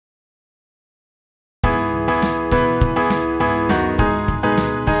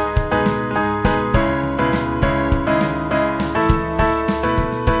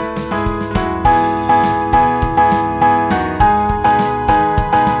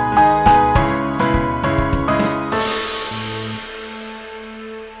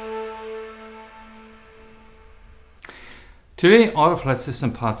Today, Autoflight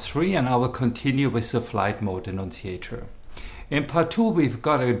System Part 3, and I will continue with the Flight Mode Annunciator. In Part 2, we've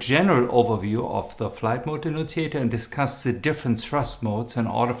got a general overview of the Flight Mode Annunciator and discussed the different thrust modes and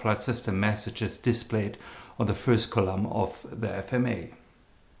Autoflight System messages displayed on the first column of the FMA.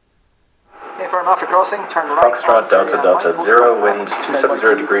 Okay, for an after crossing, turn right. Foxtrot Delta Delta 0, wind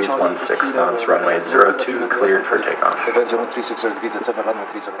 270 degrees, 16 knots, runway 02, cleared for takeoff.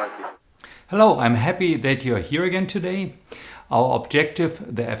 Hello, I'm happy that you're here again today. Our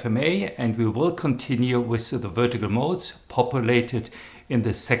objective, the FMA, and we will continue with the vertical modes populated in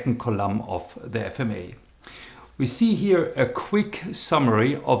the second column of the FMA. We see here a quick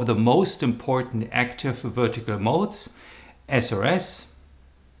summary of the most important active vertical modes: SRS,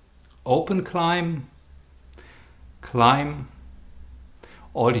 open climb, climb,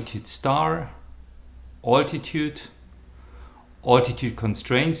 altitude star, altitude, altitude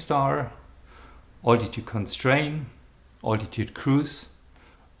constraint star, altitude constraint, altitude cruise,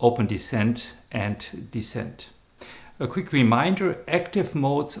 open descent, and descent. A quick reminder, active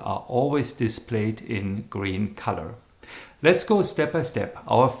modes are always displayed in green color. Let's go step by step.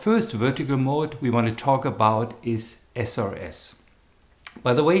 Our first vertical mode we want to talk about is SRS.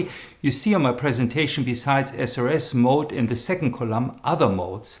 By the way, you see on my presentation, besides SRS mode in the second column, other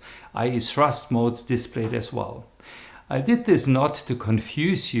modes, i.e. thrust modes, displayed as well. I did this not to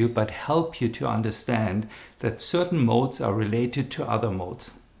confuse you, but help you to understand that certain modes are related to other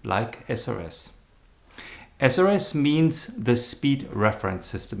modes, like SRS. SRS means the speed reference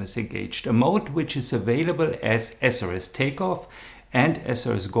system is engaged, a mode which is available as Srs Takeoff and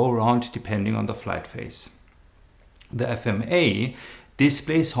Srs Go Round depending on the flight phase. The FMA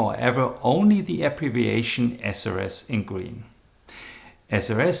displays, however, only the abbreviation SRS in green.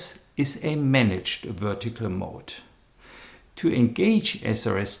 SRS is a managed vertical mode. To engage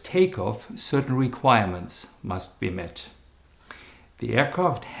Srs Takeoff, certain requirements must be met. The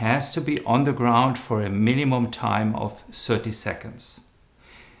aircraft has to be on the ground for a minimum time of 30 seconds.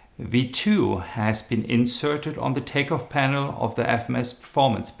 V2 has been inserted on the takeoff panel of the FMS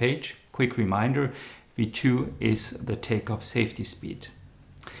performance page. Quick reminder, V2 is the takeoff safety speed.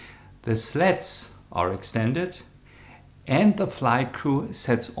 The slats are extended, and the flight crew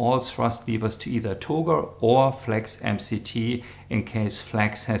sets all thrust levers to either toggle or flex MCT in case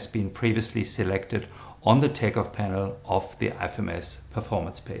flex has been previously selected on the takeoff panel of the FMS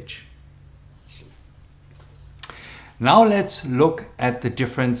performance page. Now let's look at the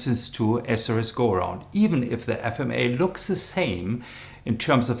differences to Srs Go Round. Even if the FMA looks the same in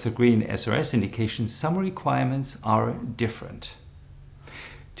terms of the green Srs indication, some requirements are different.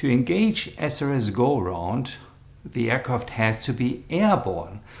 To engage Srs Go Round, the aircraft has to be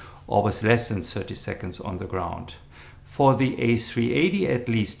airborne, or with less than 30 seconds on the ground. For the A380, at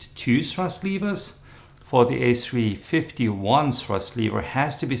least 2 thrust levers. For the A350, 1 thrust lever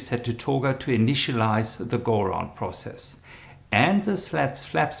has to be set to toggle to initialize the go-round process. And the slats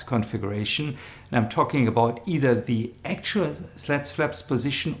flaps configuration, and I'm talking about either the actual slats flaps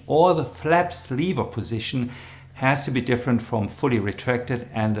position or the flaps lever position, has to be different from fully retracted,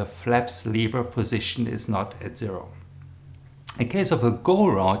 and the flaps lever position is not at 0. In case of a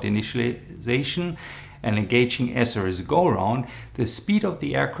go-round initialization and engaging Srs Go Round, the speed of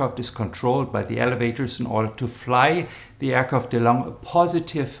the aircraft is controlled by the elevators in order to fly the aircraft along a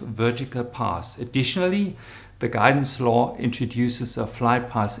positive vertical path. Additionally, the guidance law introduces a flight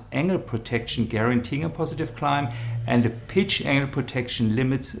path angle protection guaranteeing a positive climb, and a pitch angle protection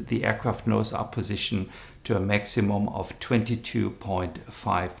limits the aircraft nose up position to a maximum of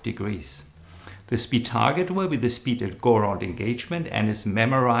 22.5 degrees. The speed target will be the speed at go-round engagement and is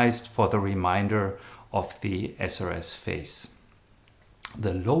memorized for the remainder of the SRS phase.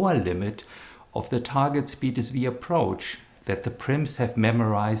 The lower limit of the target speed is the approach that the prims have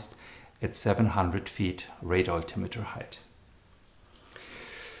memorized at 700 feet radar altimeter height.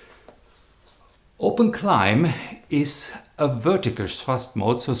 Open climb is a vertical thrust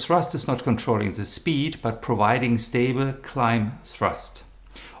mode, so thrust is not controlling the speed but providing stable climb thrust.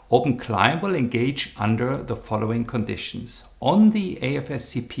 Open climb will engage under the following conditions. On the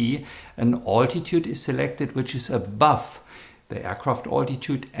AFSCP, an altitude is selected which is above the aircraft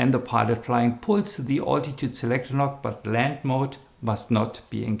altitude, and the pilot flying pulls the altitude selector knob, but land mode must not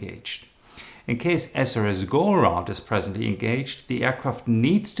be engaged. In case Srs Go Round is presently engaged, the aircraft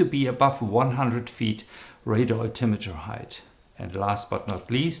needs to be above 100 feet radar altimeter height. And last but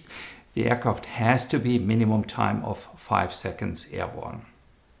not least, the aircraft has to be minimum time of 5 seconds airborne.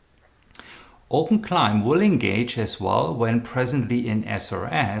 Open climb will engage as well when presently in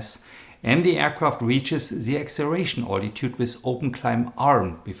SRS and the aircraft reaches the acceleration altitude with open climb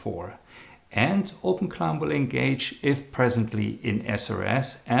arm before. and open climb will engage if presently in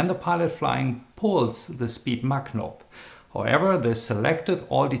SRS and the pilot flying pulls the speed Mach knob. However, the selected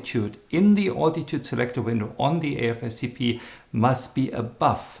altitude in the altitude selector window on the AFSCP must be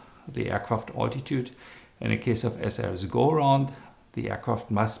above the aircraft altitude. And in case of SRS go-around, the aircraft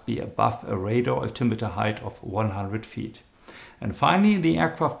must be above a radar altimeter height of 100 feet. And finally, the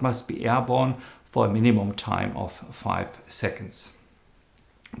aircraft must be airborne for a minimum time of 5 seconds.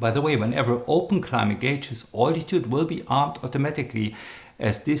 By the way, whenever open climb engages, altitude will be armed automatically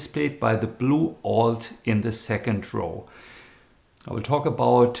as displayed by the blue Alt in the second row. I will talk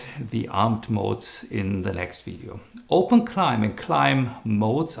about the armed modes in the next video. Open climb and climb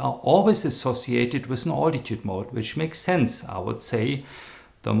modes are always associated with an altitude mode, which makes sense, I would say.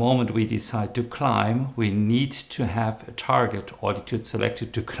 The moment we decide to climb, we need to have a target altitude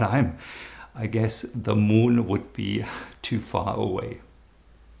selected to climb. I guess the moon would be too far away.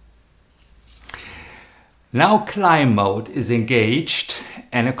 Now climb mode is engaged,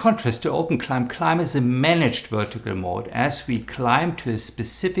 and in contrast to open climb, climb is a managed vertical mode as we climb to a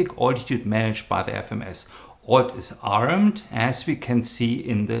specific altitude managed by the FMS. Alt is armed, as we can see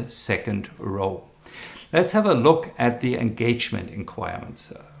in the second row. Let's have a look at the engagement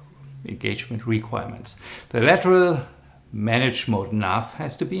requirements. The lateral managed mode nav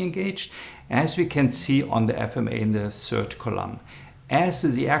has to be engaged, as we can see on the FMA in the third column. As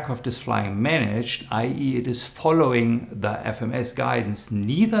the aircraft is flying managed, i.e. it is following the FMS guidance,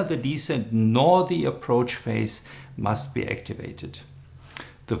 neither the descent nor the approach phase must be activated.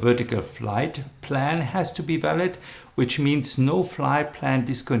 The vertical flight plan has to be valid, which means no flight plan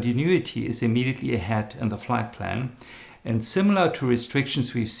discontinuity is immediately ahead in the flight plan. And similar to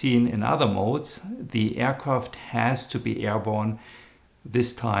restrictions we've seen in other modes, the aircraft has to be airborne,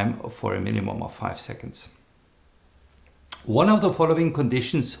 this time for a minimum of 5 seconds. One of the following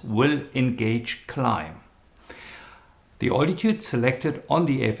conditions will engage climb. The altitude selected on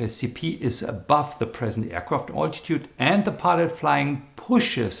the AFSCP is above the present aircraft altitude and the pilot flying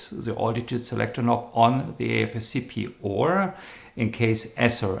pushes the altitude selector knob on the AFSCP, or in case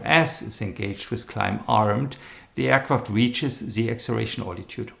SRS is engaged with climb armed, the aircraft reaches the acceleration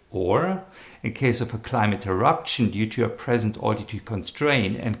altitude, or in case of a climb interruption due to a present altitude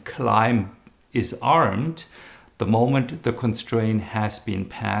constraint and climb is armed, the moment the constraint has been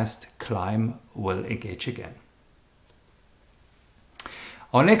passed, climb will engage again.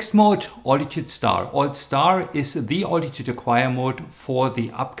 Our next mode, altitude star. Alt star is the altitude acquire mode for the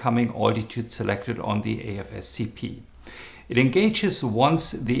upcoming altitude selected on the AFSCP. It engages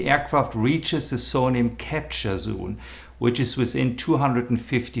once the aircraft reaches the SONIM capture zone, which is within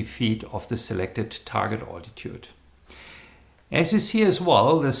 250 feet of the selected target altitude. As you see as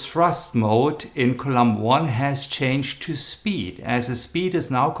well, the thrust mode in column 1 has changed to speed, as the speed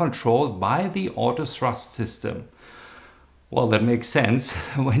is now controlled by the auto thrust system. Well, that makes sense.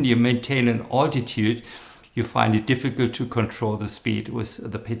 When you maintain an altitude, you find it difficult to control the speed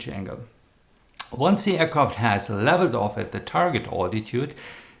with the pitch angle. Once the aircraft has leveled off at the target altitude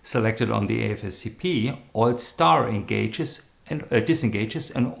selected on the AFSCP, Alt star engages and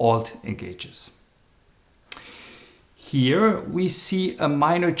disengages and Alt engages. Here we see a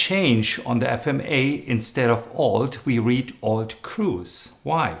minor change on the FMA. Instead of Alt, we read Alt cruise.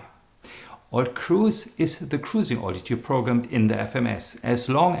 Why? Alt cruise is the cruising altitude programmed in the FMS. As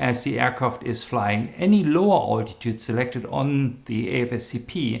long as the aircraft is flying any lower altitude selected on the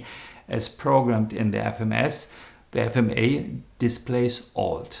AFSCP as programmed in the FMA displays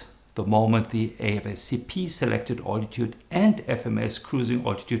Alt. The moment the AFSCP selected altitude and FMS cruising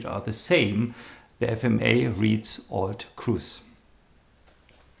altitude are the same, the FMA reads Alt cruise.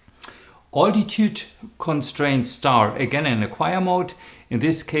 Altitude constraint star, again in acquire mode, in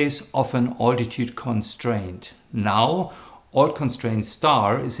this case of an altitude constraint. Now Alt constraint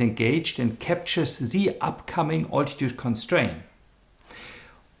star is engaged and captures the upcoming altitude constraint.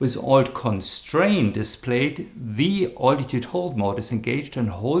 With Alt constraint displayed, the altitude hold mode is engaged and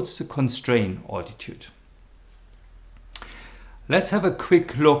holds the constraint altitude. Let's have a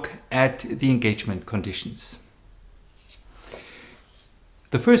quick look at the engagement conditions.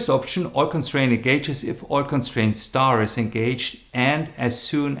 The first option, Alt constraint engages if Alt constraint star is engaged and as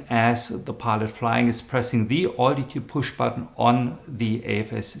soon as the pilot flying is pressing the altitude push button on the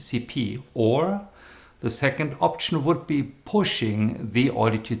AFSCP, or the second option would be pushing the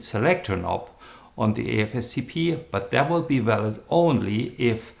altitude selector knob on the AFSCP, but that will be valid only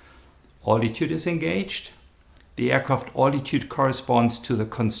if altitude is engaged, the aircraft altitude corresponds to the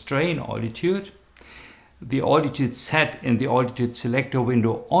constraint altitude, the altitude set in the altitude selector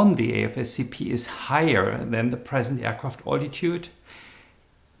window on the AFSCP is higher than the present aircraft altitude,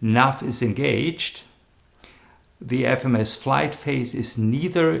 nav is engaged, the FMS flight phase is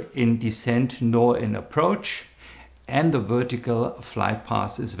neither in descent nor in approach, and the vertical flight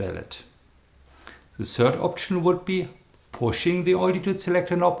path is valid. The third option would be pushing the altitude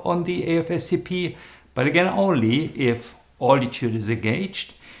selector knob on the AFSCP, but again only if altitude is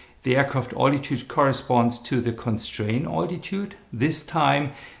engaged. The aircraft altitude corresponds to the constraint altitude. This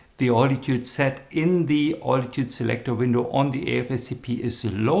time the altitude set in the altitude selector window on the AFSCP is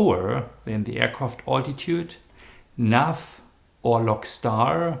lower than the aircraft altitude. Nav or lock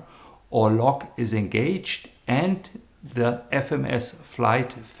star or lock is engaged, and the FMS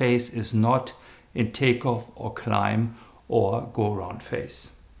flight phase is not in takeoff or climb or go around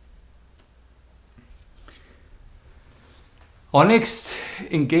phase. Our next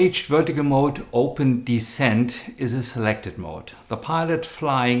engaged vertical mode, open descent, is a selected mode. The pilot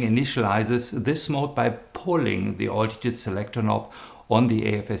flying initializes this mode by pulling the altitude selector knob on the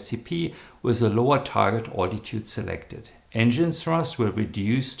AFSCP with a lower target altitude selected. Engine thrust will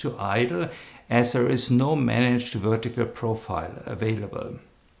reduce to idle as there is no managed vertical profile available.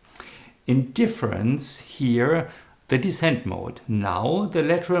 In difference here, the descent mode. Now the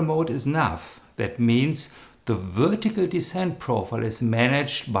lateral mode is nav. That means the vertical descent profile is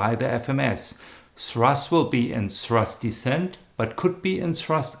managed by the FMS. Thrust will be in thrust descent, but could be in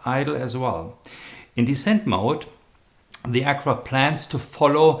thrust idle as well. In descent mode, the aircraft plans to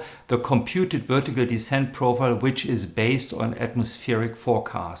follow the computed vertical descent profile, which is based on atmospheric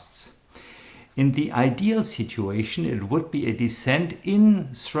forecasts. In the ideal situation, it would be a descent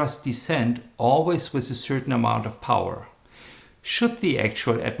in thrust descent, always with a certain amount of power. Should the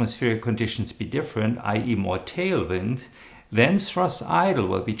actual atmospheric conditions be different, i.e. more tailwind, then thrust idle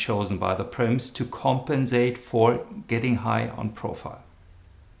will be chosen by the prims to compensate for getting high on profile.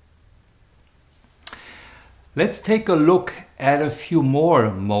 Let's take a look at a few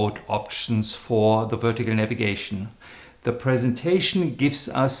more mode options for the vertical navigation. The presentation gives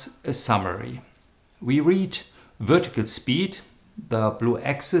us a summary. We read vertical speed. The blue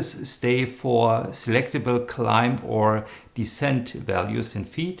axis stay for selectable climb or descent values in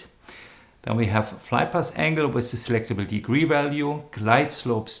feet. Then we have flight path angle with the selectable degree value, glide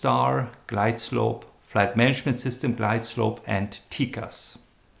slope star, glide slope, flight management system glide slope, and Tikkas.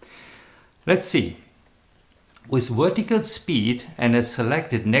 Let's see. With vertical speed and a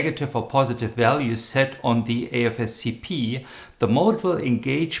selected negative or positive value set on the AFSCP, the mode will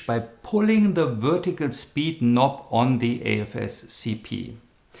engage by pulling the vertical speed knob on the AFSCP.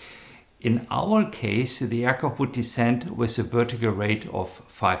 In our case, the aircraft would descend with a vertical rate of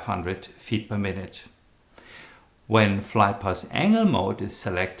 500 feet per minute. When flight path angle mode is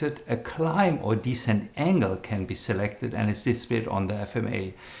selected, a climb or descent angle can be selected and is displayed on the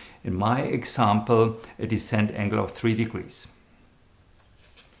FMA. In my example, a descent angle of 3 degrees.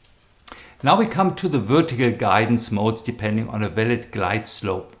 Now we come to the vertical guidance modes depending on a valid glide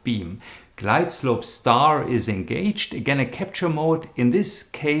slope beam. Glide slope star is engaged, again a capture mode, in this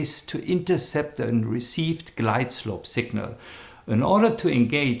case to intercept a received glide slope signal. In order to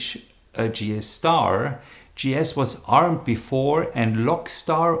engage a GS star, GS was armed before and lock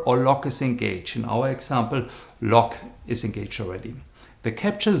star or lock is engaged. In our example, lock is engaged already. The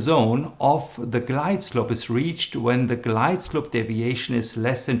capture zone of the glide slope is reached when the glide slope deviation is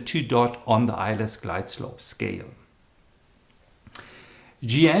less than 2 dot on the ILS glide slope scale.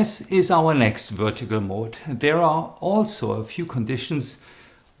 GS is our next vertical mode. There are also a few conditions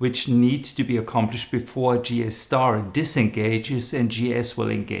which need to be accomplished before GS star disengages and GS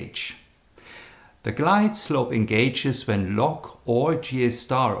will engage. The glide slope engages when lock or GS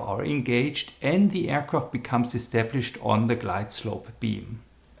star are engaged and the aircraft becomes established on the glide slope beam.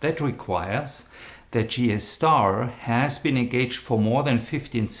 That requires that GS star has been engaged for more than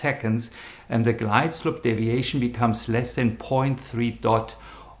 15 seconds and the glide slope deviation becomes less than 0.3 dot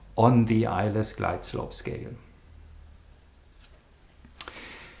on the ILS glide slope scale.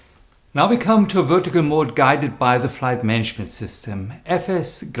 Now we come to a vertical mode guided by the flight management system.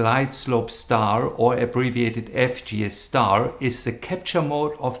 FS glide slope star, or abbreviated FGS star, is the capture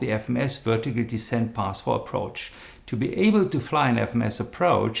mode of the FMS vertical descent path for approach. To be able to fly an FMS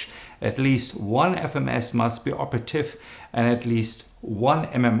approach, at least one FMS must be operative and at least one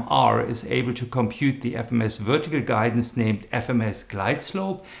MMR is able to compute the FMS vertical guidance named FMS glide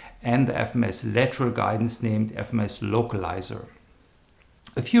slope and the FMS lateral guidance named FMS localizer.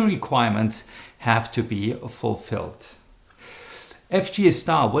 A few requirements have to be fulfilled. FGS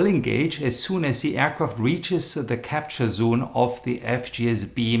star will engage as soon as the aircraft reaches the capture zone of the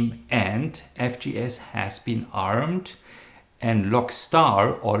FGS beam and FGS has been armed, and lock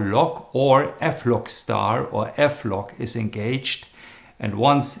star or lock or FLOC star or FLOC is engaged and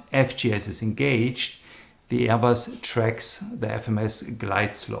once FGS is engaged, the Airbus tracks the FMS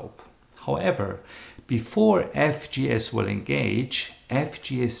glide slope. However, before FGS will engage,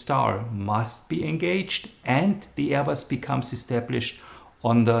 FGS star must be engaged and the Airbus becomes established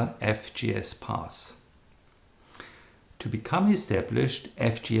on the FGS path. To become established,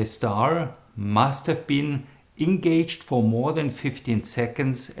 FGS star must have been engaged for more than 15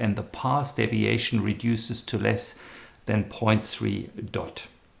 seconds and the path deviation reduces to less than 0.3 dot.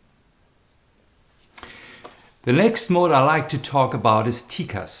 The next mode I like to talk about is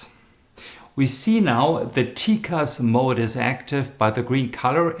Tikkas. We see now the Tikkas mode is active by the green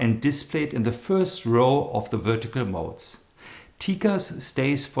color and displayed in the first row of the vertical modes. Tikkas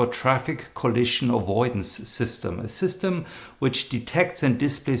stands for Traffic Collision Avoidance System, a system which detects and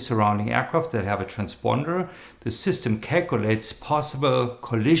displays surrounding aircraft that have a transponder. The system calculates possible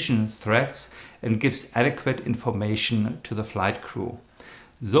collision threats and gives adequate information to the flight crew.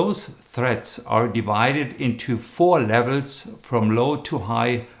 Those threats are divided into 4 levels from low to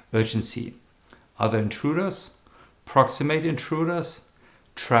high urgency: other intruders, proximate intruders,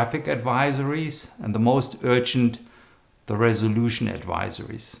 traffic advisories, and the most urgent, the resolution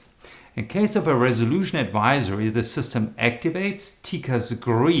advisories. In case of a resolution advisory, the system activates Tikkas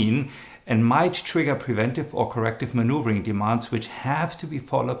green and might trigger preventive or corrective maneuvering demands which have to be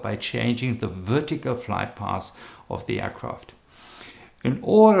followed by changing the vertical flight path of the aircraft. In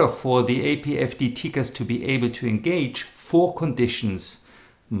order for the APFD Tikkas to be able to engage, 4 conditions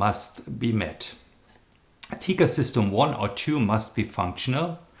must be met. Tikkas system 1 or 2 must be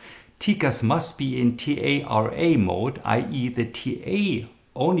functional. Tikkas must be in TARA mode, i.e. the TA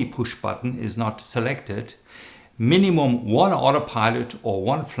only push button is not selected. Minimum 1 autopilot or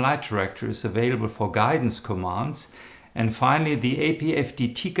 1 flight director is available for guidance commands. And finally, the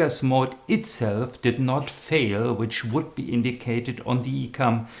APFD Tikkas mode itself did not fail, which would be indicated on the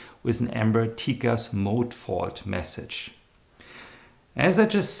ECAM with an amber Tikkas mode fault message. As I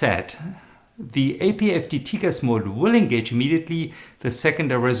just said, the APFD Tikkas mode will engage immediately the second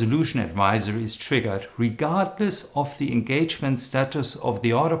the resolution advisory is triggered, regardless of the engagement status of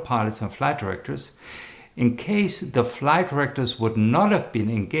the autopilots and flight directors. In case the flight directors would not have been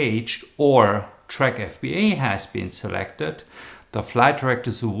engaged or track FBA has been selected, the flight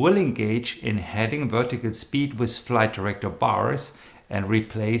directors will engage in heading vertical speed with flight director bars and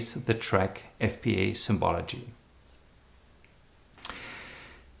replace the track FBA symbology.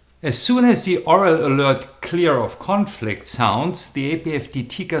 As soon as the oral alert clear of conflict sounds, the APFD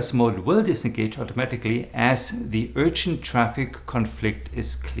Tikkas mode will disengage automatically as the urgent traffic conflict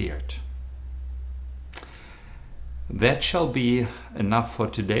is cleared. That shall be enough for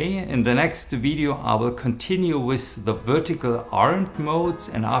today. In the next video I will continue with the vertical armed modes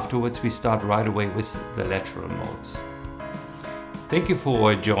and afterwards we start right away with the lateral modes. Thank you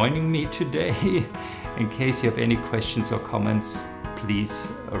for joining me today. In case you have any questions or comments, please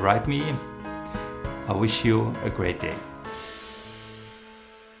write me. I wish you a great day.